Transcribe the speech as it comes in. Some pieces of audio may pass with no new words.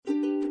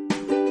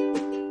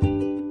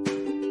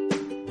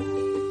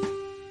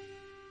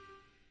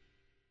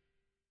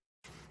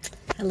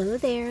Hello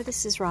there,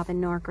 this is Robin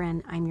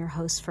Norgren. I'm your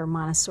host for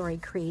Montessori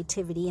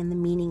Creativity and the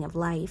Meaning of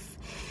Life.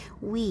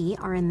 We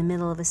are in the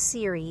middle of a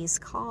series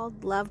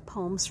called Love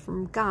Poems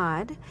from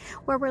God,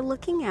 where we're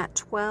looking at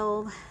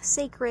 12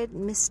 sacred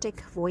mystic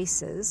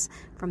voices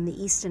from the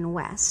East and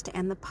West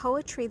and the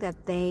poetry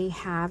that they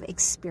have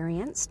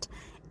experienced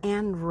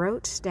and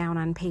wrote down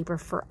on paper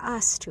for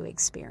us to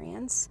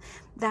experience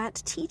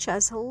that teach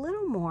us a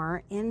little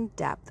more in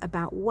depth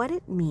about what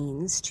it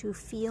means to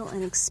feel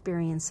and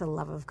experience the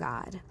love of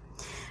God.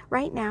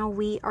 Right now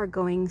we are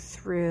going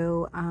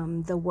through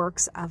the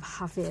works of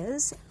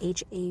Hafiz,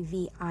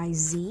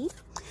 Haviz.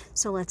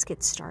 So let's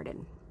get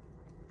started.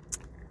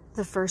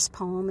 The first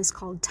poem is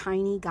called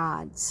Tiny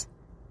Gods.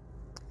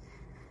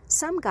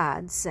 Some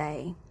gods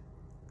say,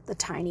 the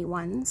tiny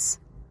ones,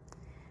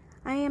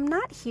 I am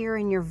not here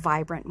in your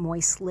vibrant,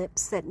 moist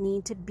lips that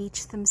need to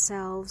beach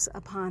themselves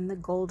upon the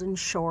golden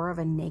shore of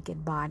a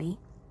naked body.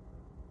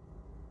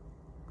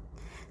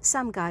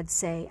 Some gods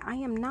say, I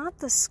am not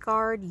the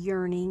scarred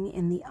yearning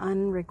in the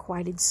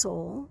unrequited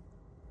soul.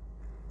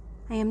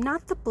 I am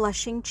not the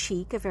blushing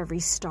cheek of every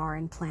star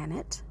and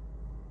planet.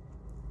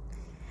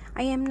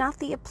 I am not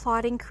the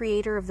applauding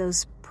creator of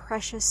those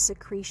precious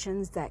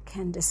secretions that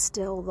can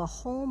distill the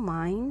whole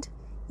mind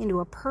into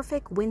a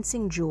perfect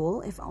wincing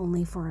jewel, if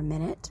only for a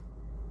minute.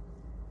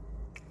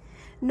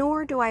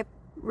 Nor do I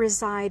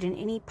reside in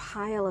any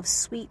pile of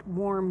sweet,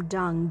 warm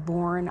dung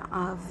born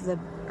of the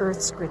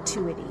earth's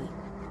gratuity.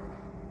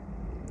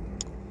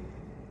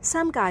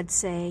 Some gods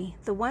say,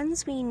 the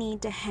ones we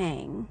need to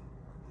hang.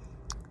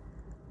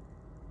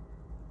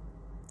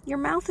 Your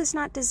mouth is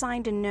not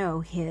designed to know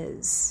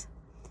His.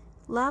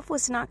 Love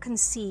was not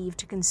conceived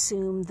to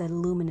consume the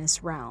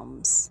luminous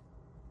realms.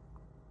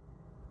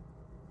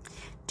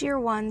 Dear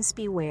ones,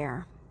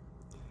 beware.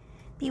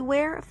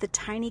 Beware of the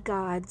tiny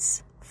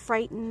gods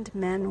frightened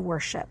men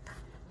worship,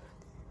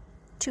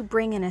 to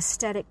bring an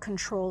aesthetic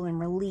control and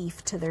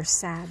relief to their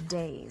sad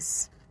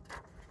days.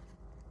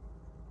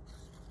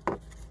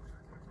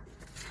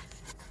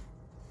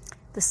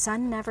 The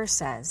sun never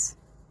says.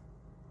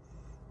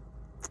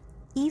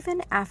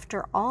 Even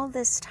after all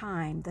this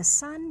time, the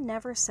sun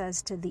never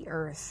says to the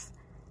earth,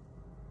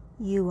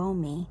 you owe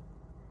me.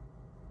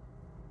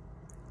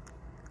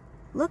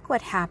 Look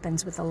what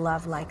happens with a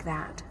love like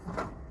that.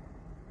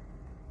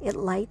 It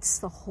lights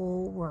the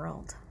whole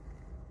world.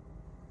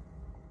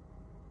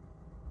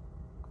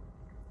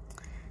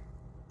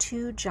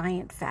 Two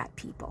giant fat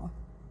people.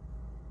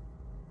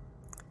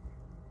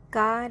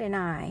 God and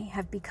I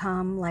have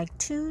become like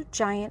two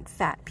giant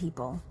fat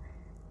people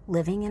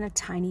living in a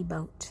tiny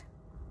boat.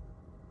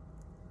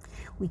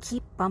 We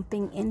keep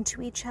bumping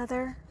into each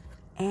other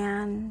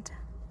and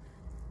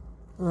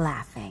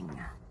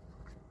laughing.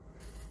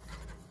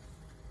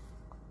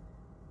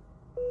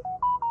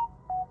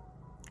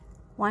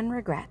 One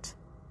regret.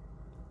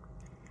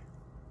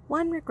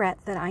 One regret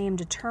that I am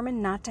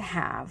determined not to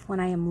have when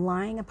I am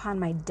lying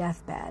upon my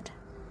deathbed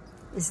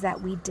is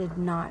that we did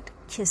not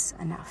kiss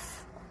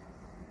enough.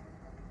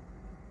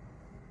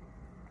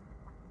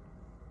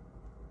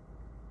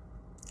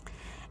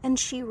 And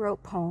she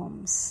wrote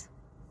poems.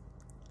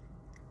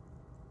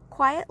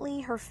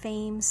 Quietly her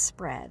fame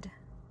spread,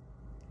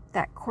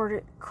 that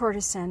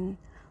courtesan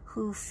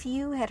who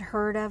few had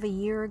heard of a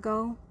year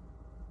ago.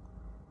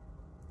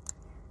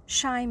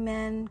 Shy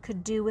men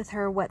could do with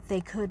her what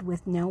they could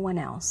with no one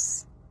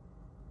else.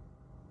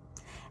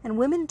 And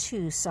women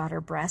too sought her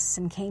breasts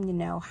and came to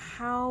know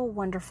how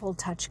wonderful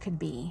touch could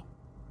be.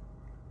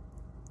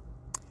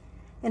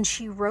 And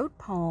she wrote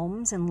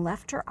poems and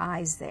left her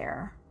eyes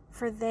there,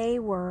 for they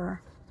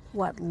were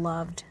what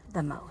loved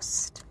the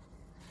most.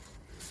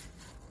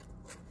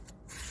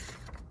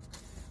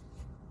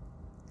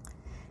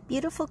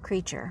 Beautiful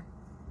creature.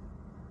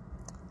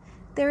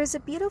 There is a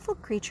beautiful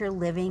creature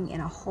living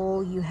in a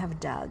hole you have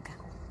dug.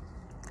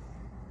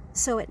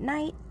 So at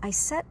night I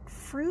set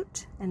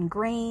fruit and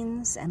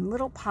grains and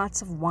little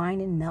pots of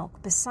wine and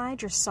milk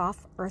beside your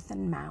soft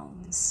earthen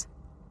mounds.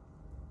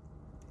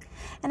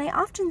 And I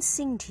often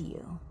sing to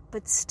you,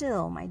 but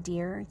still, my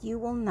dear, you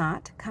will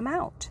not come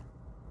out.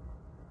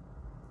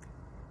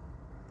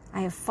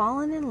 I have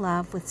fallen in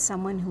love with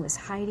someone who is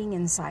hiding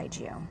inside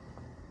you.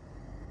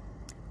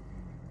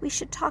 We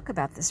should talk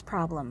about this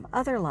problem,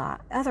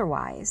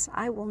 otherwise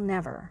I will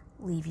never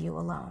leave you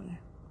alone.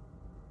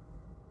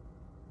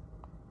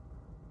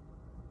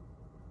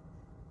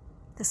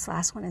 This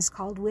last one is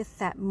called With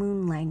That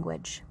Moon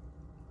Language.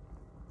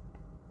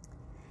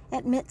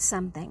 Admit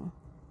something.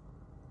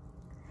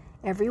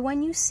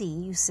 Everyone you see,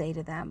 you say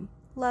to them,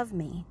 love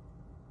me.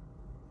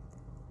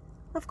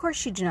 Of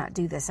course you do not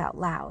do this out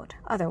loud,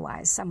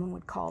 otherwise someone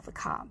would call the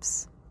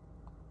cops.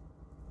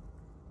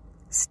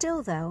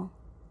 Still though,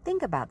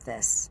 think about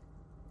this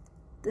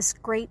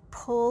great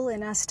pull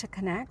in us to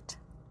connect.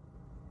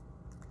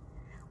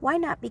 Why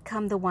not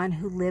become the one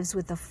who lives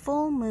with the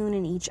full moon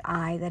in each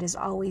eye that is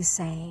always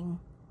saying,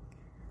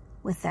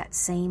 with that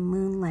same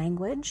moon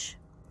language,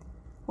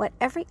 what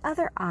every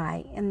other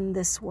eye in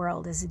this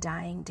world is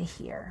dying to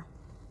hear?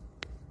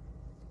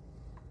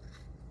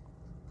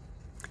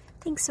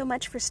 Thanks so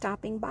much for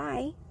stopping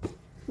by.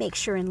 Make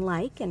sure and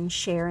like and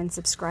share and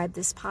subscribe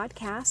this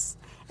podcast,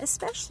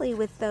 especially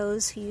with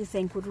those who you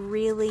think would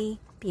really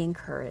be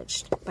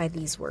encouraged by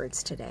these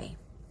words today.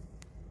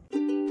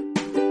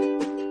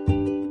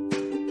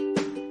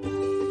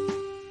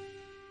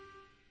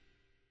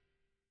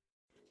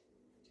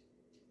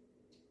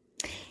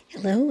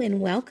 Hello and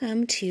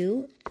welcome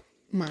to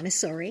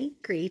Montessori,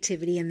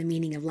 Creativity and the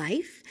Meaning of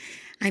Life.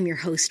 I'm your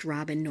host,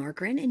 Robin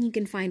Norgren, and you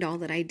can find all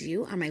that I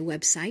do on my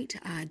website,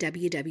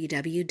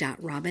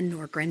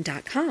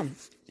 www.robinnorgren.com.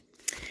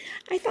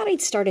 I thought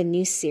I'd start a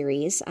new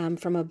series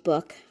from a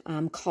book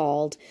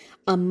called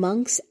A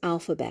Monk's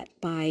Alphabet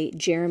by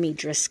Jeremy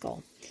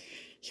Driscoll.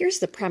 Here's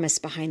the premise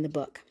behind the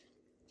book.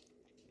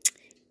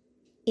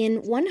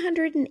 In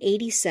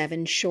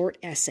 187 short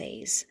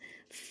essays,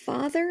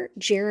 Father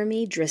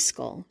Jeremy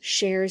Driscoll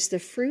shares the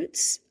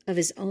fruits of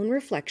his own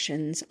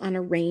reflections on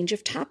a range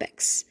of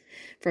topics,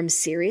 from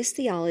serious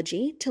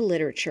theology to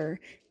literature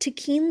to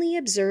keenly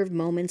observed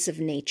moments of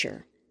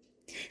nature.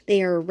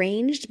 They are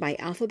arranged by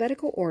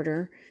alphabetical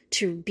order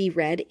to be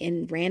read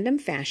in random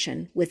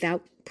fashion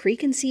without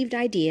preconceived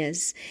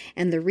ideas,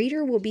 and the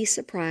reader will be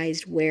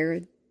surprised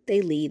where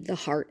they lead the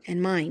heart and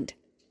mind.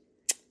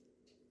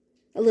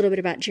 A little bit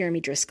about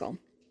Jeremy Driscoll.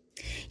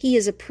 He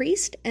is a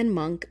priest and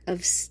monk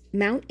of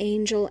Mount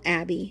Angel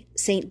Abbey,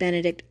 St.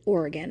 Benedict,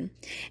 Oregon,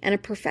 and a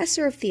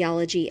professor of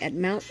theology at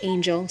Mount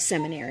Angel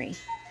Seminary.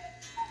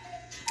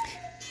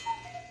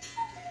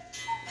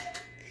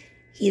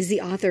 He is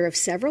the author of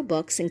several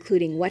books,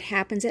 including What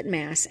Happens at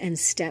Mass and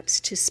Steps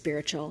to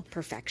Spiritual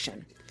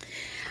Perfection.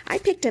 I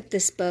picked up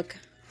this book,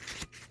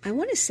 I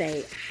want to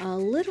say, a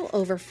little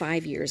over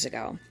 5 years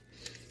ago,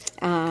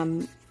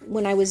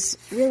 when I was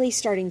really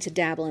starting to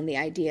dabble in the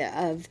idea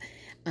of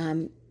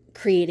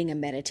creating a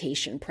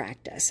meditation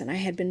practice. And I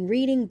had been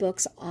reading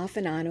books off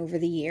and on over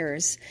the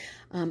years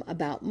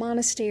about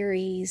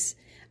monasteries.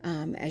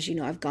 As you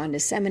know, I've gone to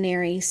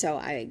seminary, so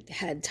I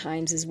had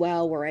times as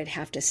well where I'd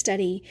have to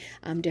study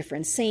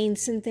different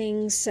saints and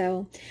things.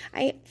 So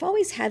I've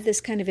always had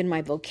this kind of in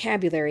my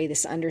vocabulary,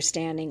 this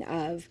understanding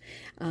of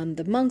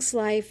the monk's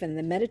life and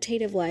the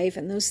meditative life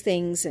and those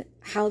things,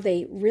 how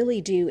they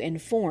really do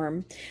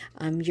inform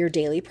your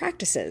daily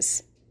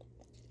practices,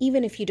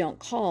 even if you don't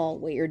call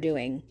what you're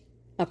doing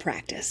a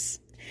practice.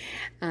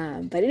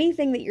 But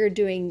anything that you're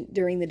doing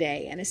during the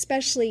day, and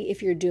especially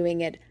if you're doing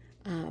it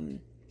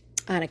on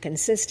a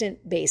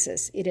consistent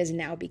basis, it has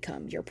now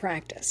become your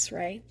practice,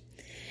 right?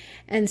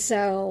 And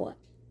so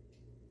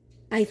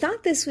I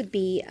thought this would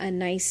be a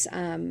nice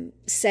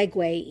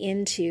segue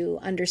into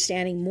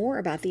understanding more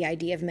about the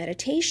idea of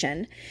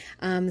meditation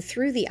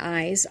through the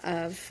eyes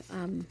of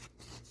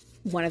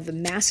one of the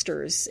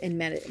masters in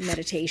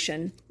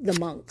meditation, the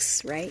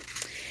monks, right?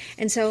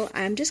 And so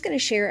I'm just going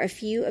to share a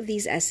few of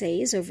these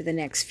essays over the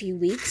next few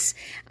weeks,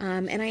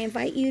 and I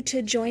invite you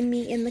to join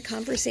me in the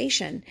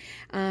conversation.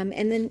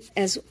 And then,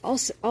 as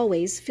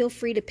always, feel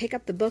free to pick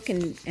up the book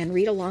and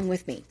read along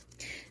with me.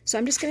 So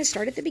I'm just going to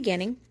start at the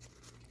beginning.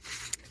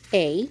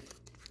 A,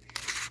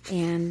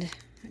 and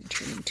I'm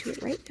turning to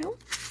it right now.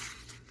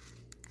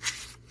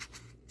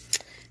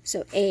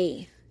 So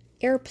A,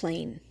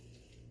 airplane.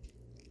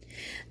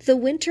 The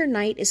winter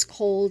night is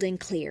cold and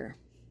clear.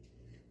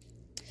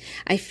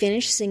 I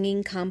finish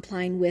singing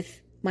Compline with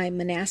my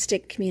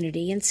monastic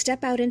community and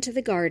step out into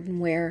the garden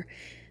where,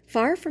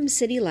 far from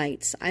city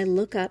lights, I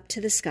look up to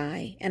the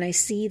sky and I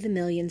see the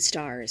million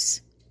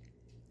stars.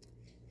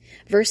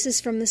 Verses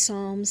from the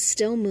Psalms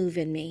still move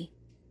in me.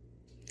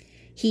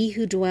 He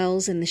who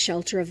dwells in the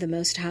shelter of the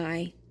Most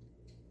High,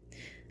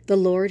 the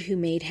Lord who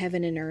made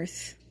heaven and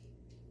earth.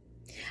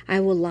 I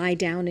will lie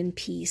down in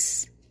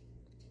peace.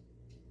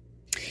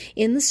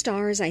 In the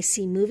stars I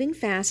see moving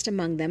fast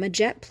among them a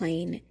jet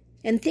plane,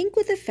 and think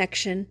with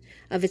affection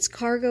of its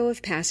cargo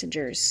of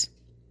passengers.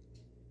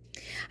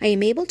 I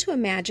am able to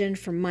imagine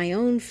from my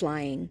own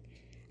flying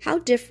how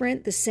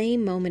different the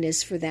same moment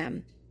is for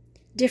them,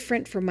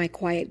 different from my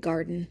quiet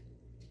garden.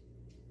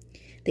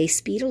 They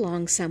speed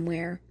along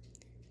somewhere,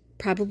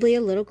 probably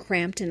a little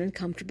cramped and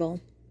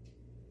uncomfortable.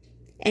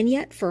 And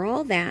yet, for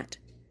all that,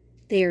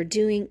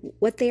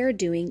 what they are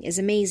doing is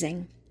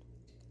amazing.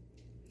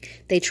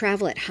 They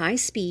travel at high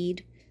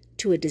speed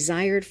to a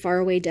desired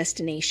faraway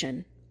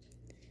destination.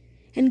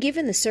 And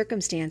given the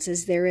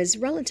circumstances, there is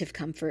relative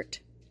comfort.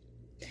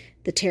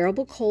 The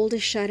terrible cold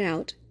is shut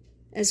out,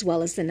 as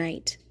well as the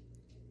night.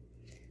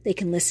 They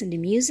can listen to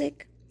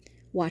music,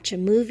 watch a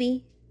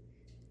movie,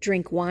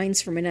 drink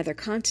wines from another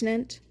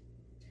continent,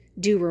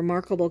 do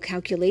remarkable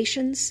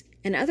calculations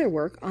and other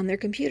work on their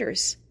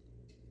computers.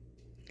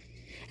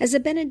 As a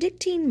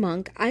Benedictine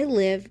monk, I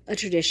live a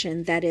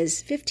tradition that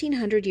is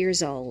 1,500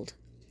 years old,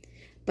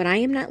 but I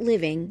am not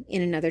living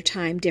in another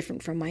time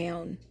different from my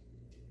own.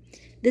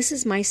 This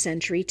is my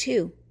century,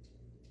 too.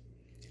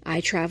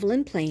 I travel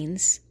in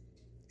planes,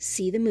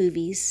 see the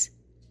movies,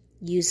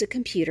 use a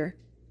computer.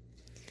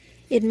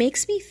 It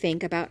makes me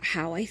think about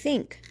how I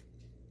think.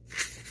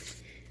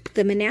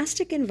 The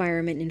monastic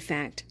environment, in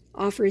fact,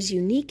 offers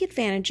unique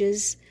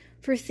advantages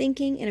for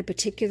thinking in a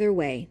particular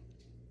way.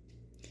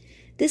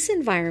 This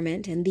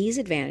environment and these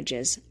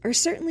advantages are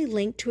certainly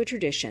linked to a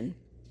tradition,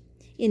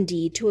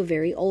 indeed to a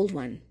very old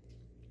one.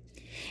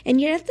 And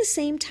yet at the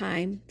same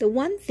time, the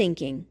one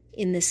thinking,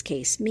 in this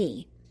case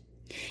me,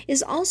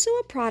 is also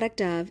a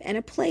product of and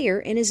a player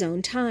in his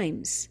own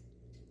times.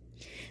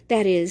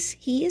 That is,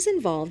 he is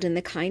involved in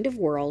the kind of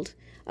world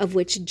of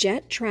which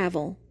jet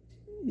travel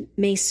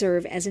may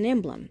serve as an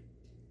emblem.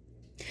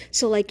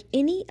 So like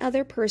any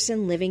other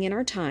person living in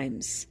our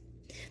times,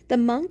 the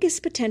monk is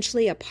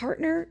potentially a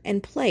partner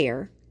and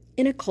player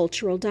in a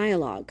cultural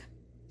dialogue.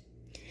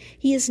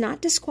 He is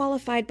not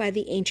disqualified by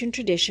the ancient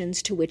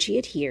traditions to which he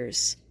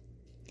adheres.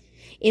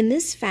 In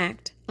this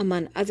fact,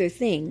 among other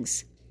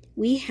things,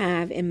 we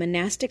have in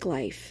monastic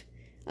life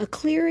a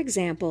clear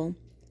example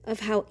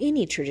of how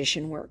any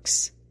tradition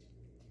works.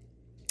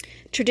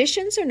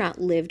 Traditions are not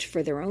lived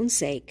for their own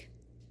sake.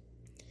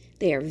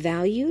 They are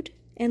valued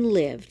and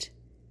lived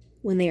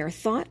when they are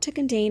thought to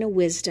contain a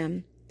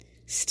wisdom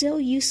still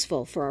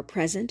useful for our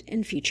present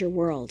and future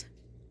world.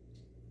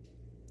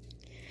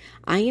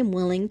 I am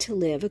willing to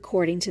live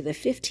according to the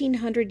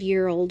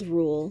 1,500-year-old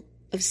rule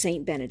of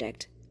Saint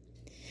Benedict,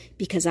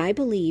 because I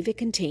believe it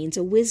contains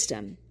a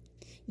wisdom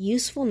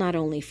useful not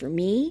only for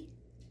me,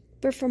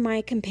 but for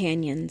my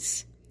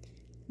companions,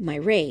 my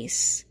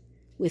race,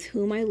 with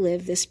whom I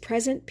live this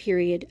present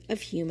period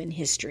of human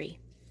history.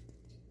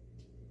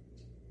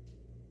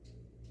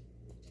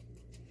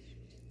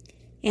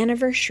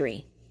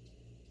 Anniversary.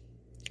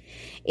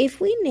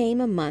 If we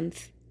name a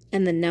month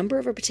and the number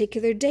of a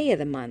particular day of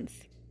the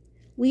month,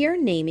 we are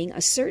naming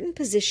a certain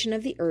position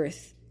of the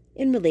earth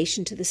in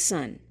relation to the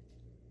sun,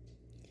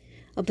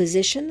 a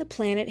position the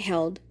planet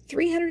held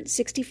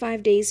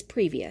 365 days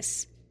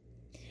previous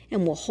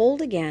and will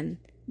hold again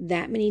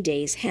that many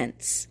days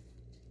hence.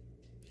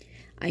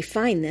 I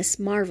find this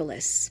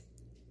marvelous.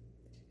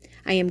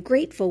 I am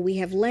grateful we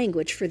have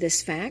language for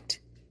this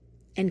fact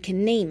and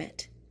can name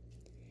it,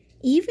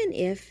 even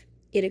if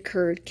it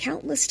occurred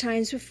countless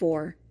times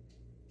before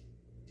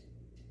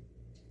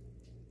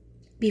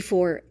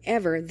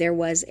ever there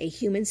was a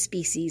human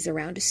species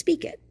around to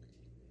speak it.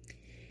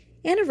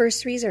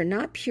 Anniversaries are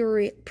not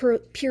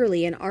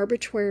purely an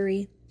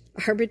arbitrary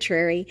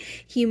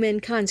human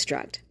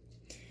construct.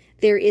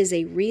 There is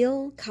a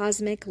real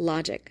cosmic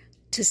logic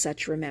to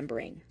such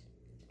remembering.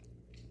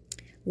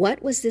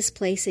 What was this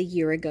place a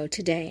year ago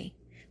today,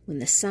 when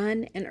the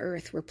sun and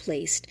earth were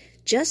placed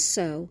just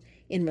so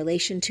in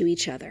relation to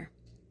each other?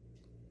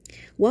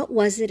 What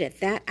was it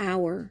at that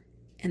hour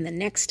and the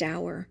next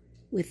hour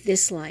with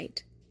this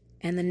light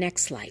and the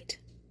next light?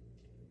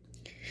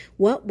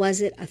 What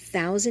was it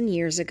 1,000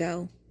 years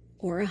ago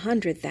or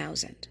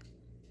 100,000?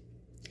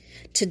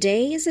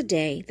 Today is a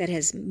day that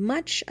has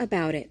much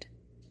about it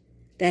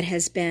that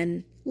has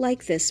been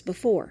like this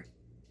before,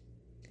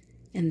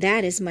 and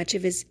that is much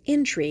of its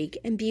intrigue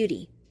and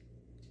beauty.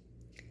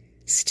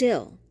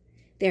 Still,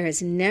 there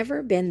has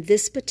never been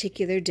this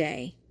particular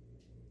day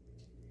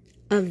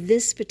of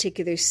this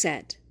particular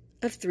set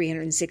of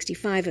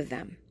 365 of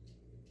them.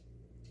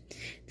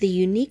 The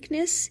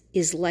uniqueness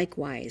is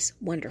likewise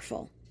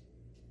wonderful.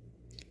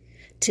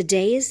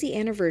 Today is the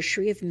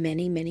anniversary of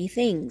many, many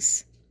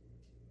things.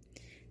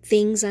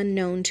 Things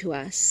unknown to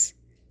us,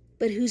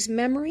 but whose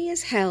memory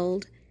is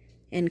held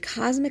and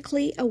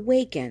cosmically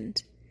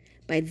awakened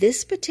by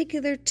this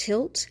particular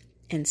tilt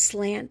and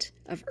slant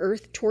of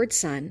earth toward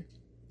sun,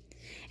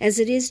 as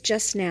it is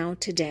just now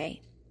today.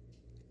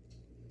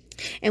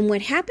 And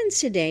what happens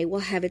today will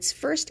have its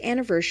first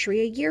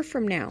anniversary a year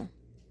from now.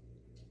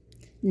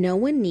 No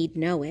one need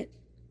know it.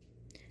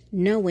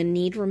 No one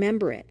need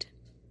remember it.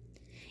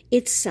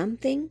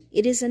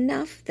 It is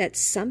enough that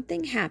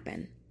something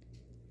happened,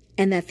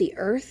 and that the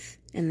earth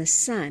and the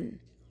sun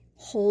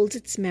holds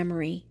its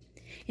memory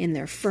in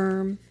their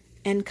firm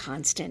and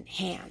constant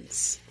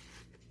hands.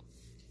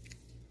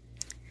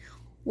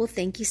 Well,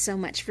 thank you so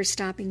much for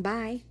stopping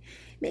by.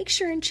 Make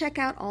sure and check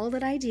out all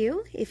that I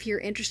do. If you're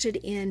interested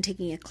in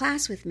taking a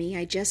class with me,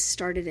 I just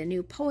started a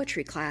new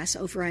poetry class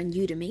over on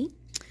Udemy.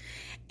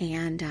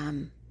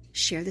 And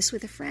share this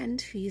with a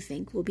friend who you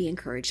think will be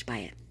encouraged by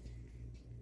it.